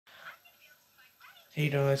Hey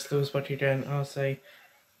guys, Lewis back again. I'll say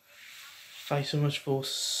thanks so much for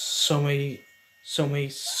so many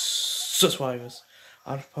subscribers.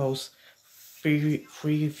 I'll post three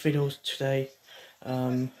videos today.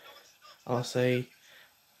 I'll say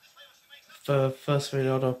the first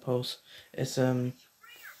video I'll post is thanks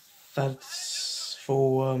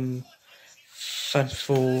for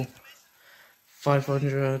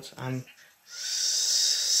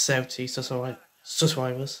 570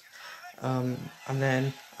 subscribers. And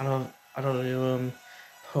then I don't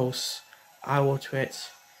post I will tweet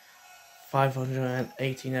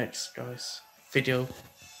 580 next guys video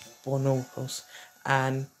for no post,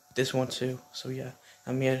 and this one too. So yeah,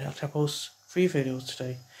 I'm here to post 3 videos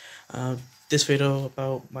today. This video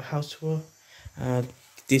about my house tour.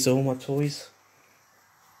 These are all my toys.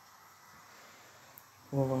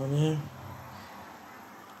 Over on here,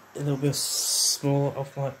 a little bit small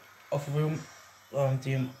of my off room,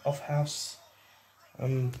 the off house.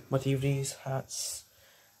 My DVDs, hats,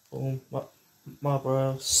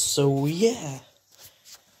 Marlboro. So yeah,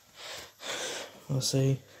 I'll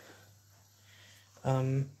say.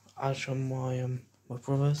 I'll show my my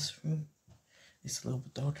brother's room. It's a little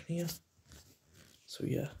bit dark in here. So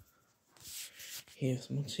yeah, here's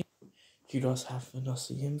Monty. You guys have not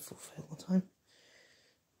seen him for a fair long time.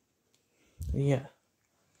 Yeah,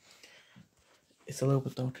 it's a little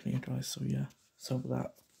bit dark in here, guys. So yeah, so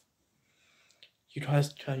that you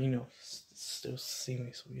guys can still see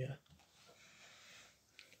me. So yeah,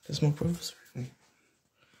 there's my brother's room.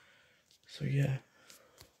 So yeah,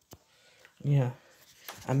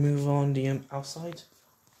 I move on the outside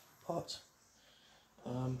part.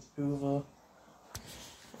 Hoover,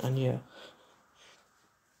 and yeah,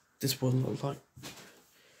 this will look like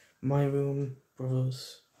my room,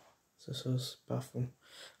 brother's, sister's bathroom,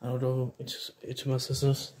 and I'll go into my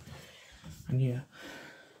sister's, and yeah,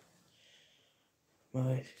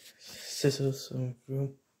 my sister's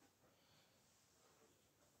room.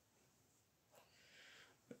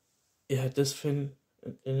 Yeah, this thing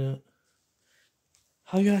in it.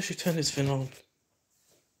 How you actually turn this thing on?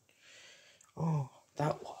 Oh,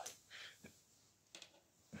 that one.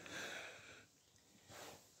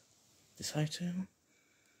 This how you turn on?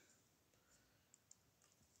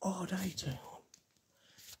 Oh, that you turn on.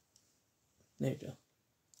 There you go.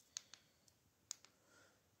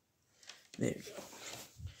 There you go.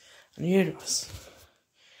 And here it is.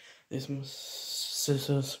 This is my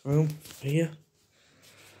sister's room here.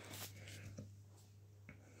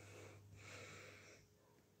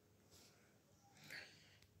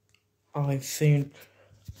 I think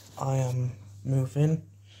I am moving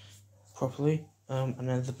properly. And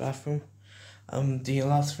then the bathroom. The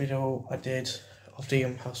last video I did of the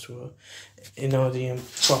house tour, the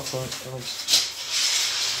proper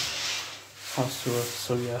house tour.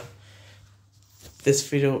 So yeah, this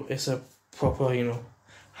video is a proper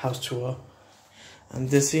house tour, and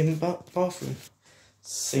this is bathroom,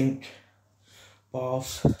 sink,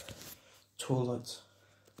 bath, toilet.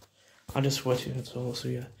 I just went to the toilet. So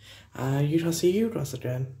yeah, you guys see you guys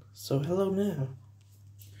again. So hello now,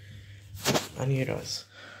 and you guys.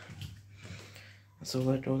 So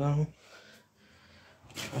let's go down.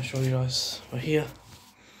 I'll show you guys right here.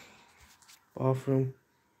 Bathroom,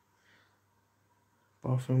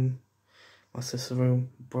 my sister's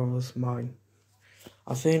room, brother's, mine.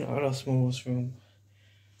 I think I got the smallest room.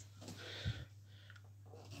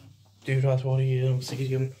 Do you guys want to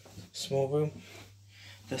see the small room?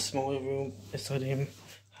 The smaller room inside the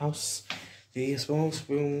house. The smallest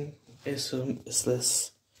room is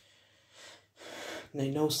this.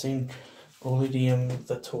 There's no sink, only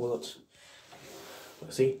the toilet.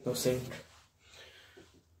 See, no sink.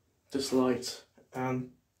 This light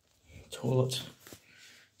and toilet.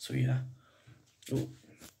 So yeah. Ooh.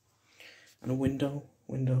 And a window.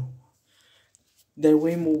 There are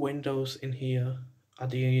way more windows in here at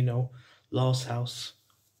the last house.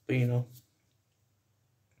 But and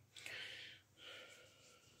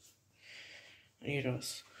you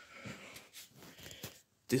guys,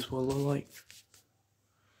 this will look like.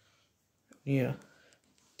 Yeah.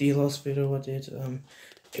 The last video I did,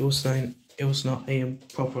 it was not a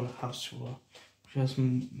proper house tour, because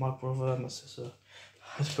my brother and my sister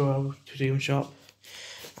had to go out to the shop,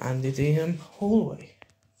 and the hallway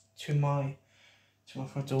to my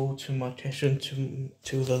front door, to my kitchen, to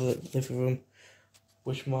the living room,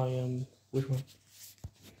 which my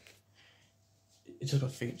it's just my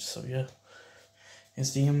feet. So yeah,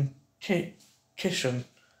 it's the kitchen.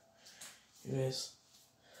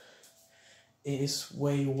 It is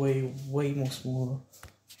way more smaller.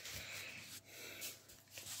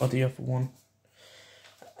 Or the other one.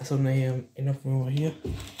 There's only enough room right here.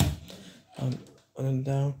 and then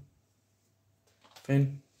down.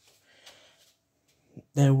 Then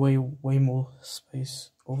there's way more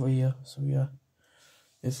space over here, so yeah,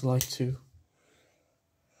 it's like 2.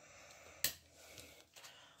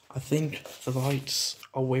 I think the lights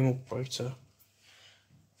are way more brighter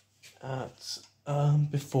at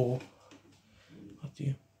before at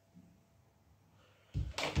the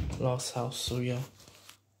last house, so yeah.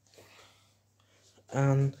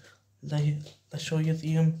 And let's show you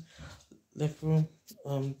the living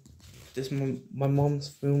room. This is my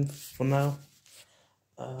mom's room for now.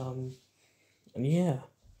 And yeah.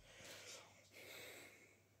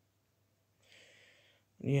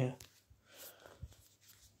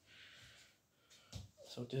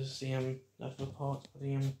 So this is the left part of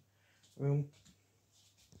the room,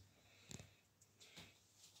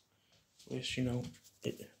 which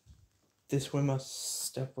this is where my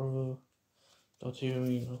stepbrother got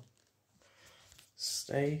to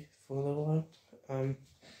stay for a little while.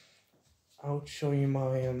 I'll show you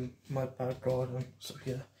my back garden. So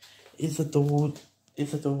yeah, is the door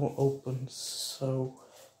open? So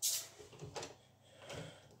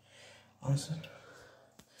honestly,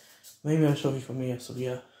 maybe I'll show you from here. So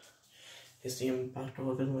yeah, it's the back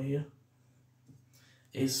garden right here.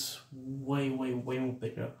 It's way more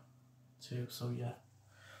bigger too. So yeah.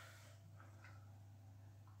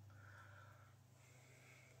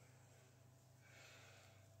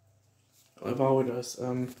 About us,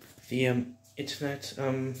 the internet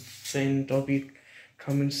thing that'll be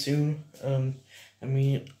coming soon. I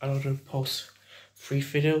mean, I don't know, post free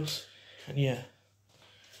videos, and yeah.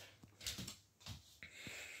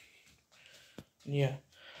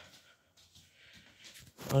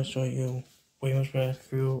 I'll show you way much better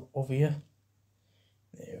through over here.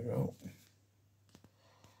 There we go.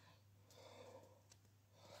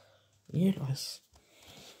 Yeah, guys.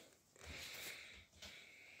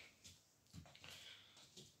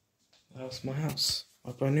 That's my house,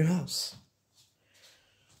 my brand new house.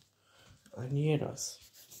 And yeah, guys,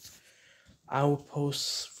 I will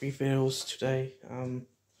post 3 videos today. And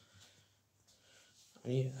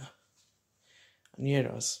yeah,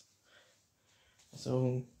 guys.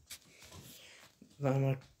 So that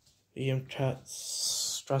might be cat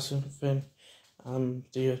stressing thing,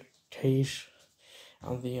 the cage,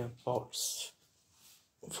 and the box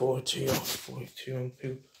for to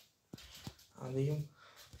poop, and the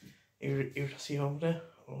you see over there,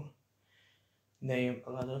 or name a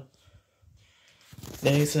ladder.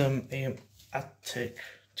 There's a attic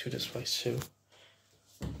to this place too.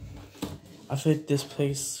 I think this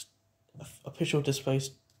place, a picture of this place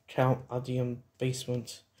count at the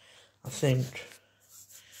basement. I think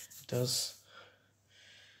it does.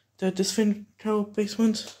 Did this thing count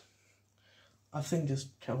basement? I think this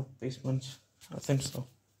count basement. I think so.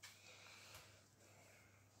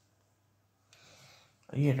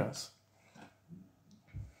 Yeah, it does.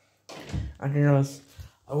 And guys,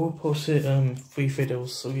 I will post it 3 videos.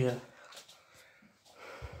 So yeah.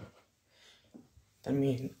 I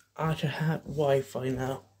mean, I should have Wi-Fi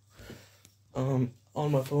now. On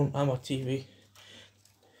my phone and my TV.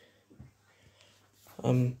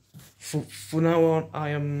 For now on, I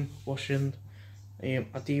am watching a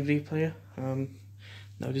DVD player. Now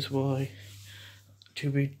this is why to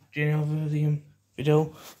be doing over the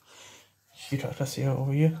video. You try to see it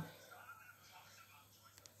over here.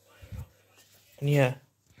 And yeah.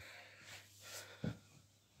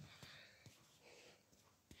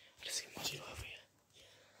 Let's see what you over here.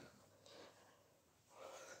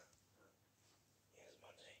 Here's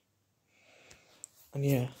Monday. And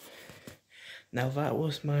yeah. Now that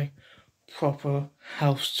was my proper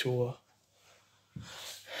house tour.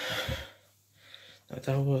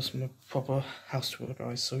 That was my proper house tour,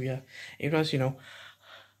 guys. So yeah, if you guys,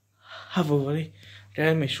 have already,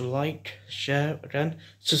 then make sure to like, share, again,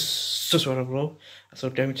 subscribe below. So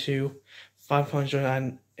down to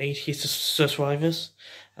 580 subscribers.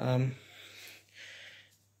 I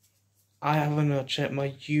haven't checked my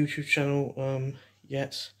YouTube channel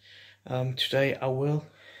yet. Today I will.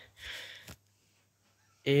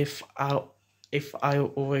 If I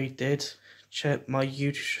already did check my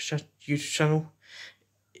YouTube channel,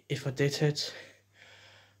 if I did hit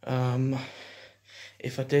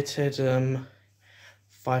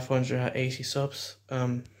 580 subs,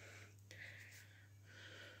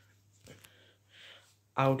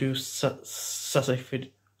 I'll do such a video.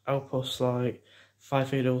 I'll post like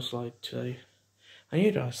 5 videos like today. And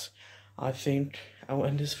you guys, I think I'll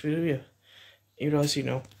end this video. You guys,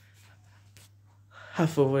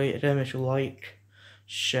 have a way again, make sure like,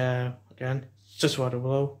 share again, just right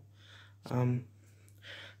below.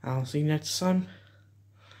 I'll see you next time.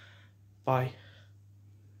 Bye.